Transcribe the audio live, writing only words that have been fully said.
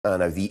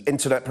Now, the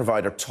internet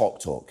provider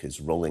TalkTalk is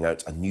rolling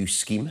out a new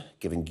scheme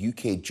giving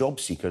UK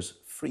job seekers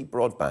free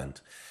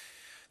broadband.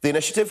 The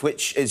initiative,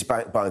 which is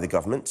backed by the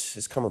government,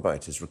 has come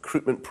about as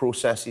recruitment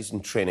processes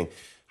and training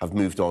have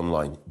moved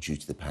online due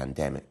to the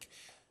pandemic.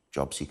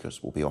 Job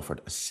seekers will be offered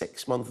a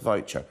 6-month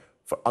voucher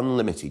for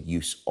unlimited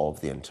use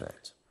of the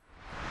internet.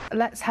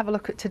 Let's have a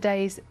look at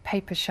today's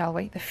papers, shall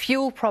we? The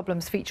fuel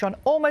problems feature on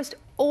almost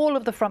all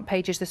of the front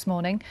pages this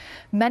morning,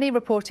 many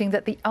reporting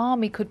that the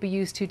army could be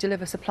used to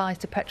deliver supplies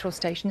to petrol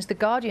stations. The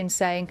Guardian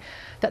saying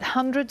that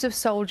hundreds of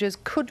soldiers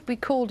could be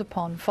called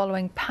upon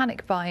following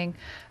panic buying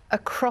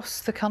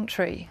across the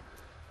country.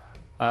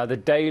 The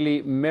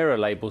Daily Mirror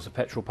labels the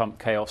petrol pump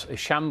chaos as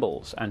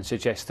shambles and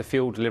suggests the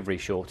fuel delivery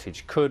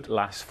shortage could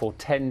last for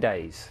 10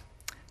 days.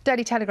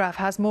 Daily Telegraph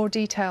has more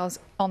details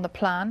on the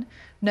plan,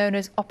 known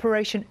as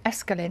Operation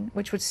Escalin,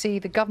 which would see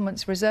the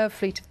government's reserve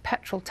fleet of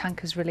petrol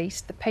tankers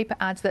released. The paper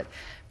adds that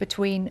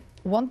between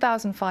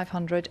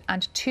 1,500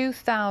 and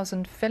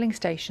 2,000 filling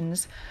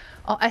stations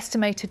are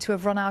estimated to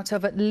have run out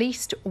of at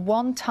least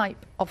one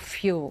type of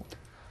fuel.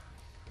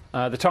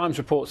 The Times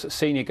reports that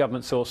senior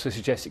government sources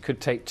suggest it could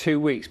take 2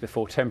 weeks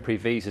before temporary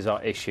visas are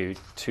issued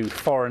to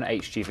foreign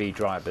HGV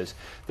drivers.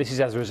 This is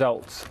as a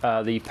result,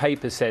 the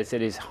paper says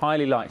it is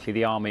highly likely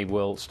the army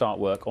will start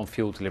work on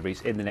fuel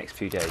deliveries in the next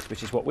few days,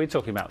 which is what we're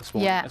talking about this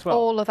morning as well.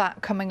 All of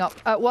that coming up.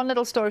 One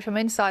little story from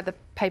inside the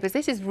papers.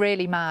 This is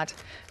really mad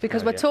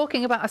because we're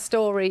talking about a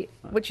story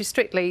which is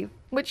strictly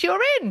which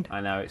you're in. I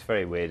know, it's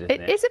very weird, isn't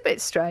it? It is a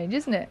bit strange,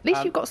 isn't it? At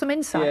least you've got some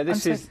insight. Yeah,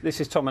 this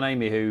is Tom and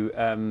Amy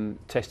who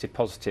tested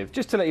positive.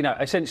 Just to let you know,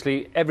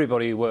 essentially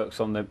everybody who works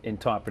on the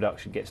entire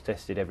production gets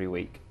tested every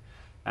week.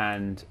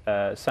 And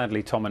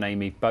sadly, Tom and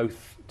Amy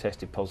both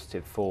tested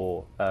positive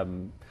for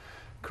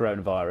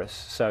coronavirus.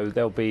 So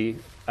they'll be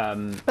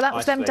but that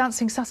was them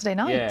dancing Saturday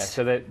night. Yeah,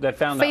 so they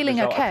found feeling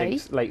that result, okay. I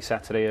think, late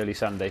Saturday, early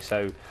Sunday.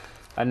 So,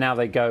 and now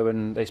they go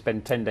and they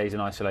spend 10 days in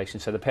isolation.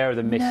 So the pair of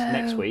them miss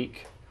next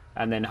week.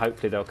 And then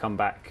hopefully they'll come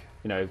back,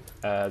 you know,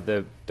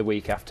 the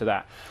week after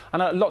that.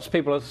 And lots of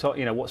people have thought,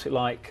 you know, what's it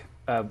like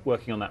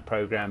working on that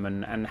programme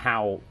and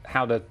how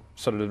the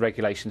sort of the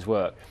regulations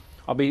work.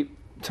 I'll be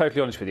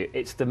totally honest with you,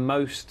 it's the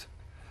most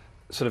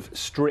sort of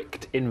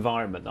strict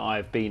environment that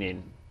I've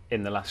been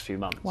in the last few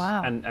months.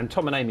 Wow. And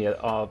Tom and Amy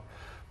are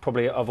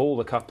probably, of all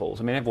the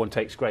couples, I mean, everyone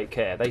takes great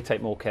care. They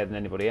take more care than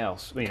anybody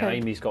else. You know,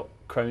 Amy's got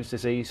Crohn's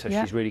disease, so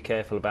she's really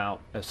careful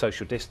about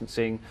social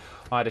distancing.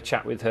 I had a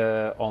chat with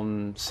her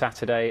on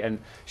Saturday, and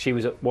she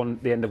was at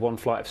the end of one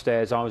flight of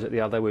stairs. I was at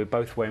the other. We were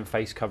both wearing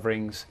face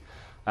coverings.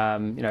 You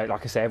know,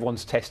 like I say,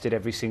 everyone's tested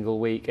every single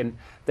week, and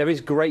there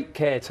is great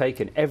care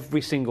taken.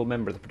 Every single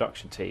member of the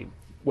production team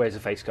wears a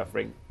face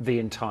covering the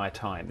entire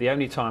time. The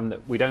only time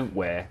that we don't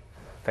wear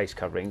face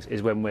coverings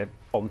is when we're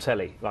on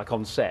telly, like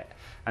on set.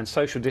 And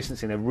social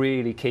distancing, they're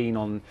really keen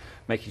on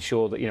making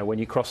sure that, you know, when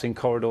you're crossing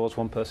corridors,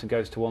 one person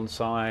goes to one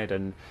side,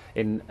 and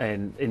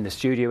in the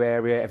studio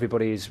area,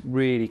 everybody is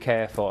really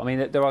careful. I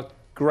mean, there are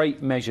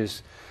great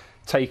measures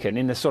taken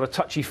in the sort of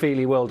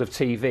touchy-feely world of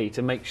TV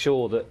to make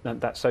sure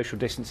that social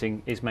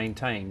distancing is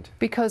maintained.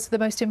 Because the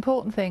most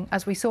important thing,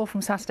 as we saw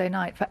from Saturday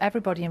night for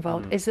everybody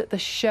involved, is that the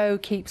show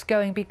keeps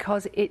going,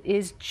 because it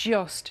is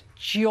just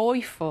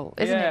joyful,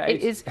 isn't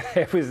it?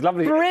 It was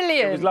lovely.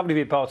 Brilliant. It was lovely to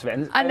be a part of it.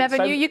 And I never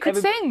knew you could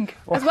sing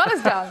as well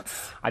as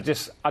dance.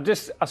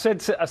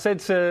 I said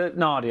to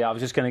Nadia, I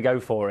was just going to go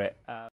for it.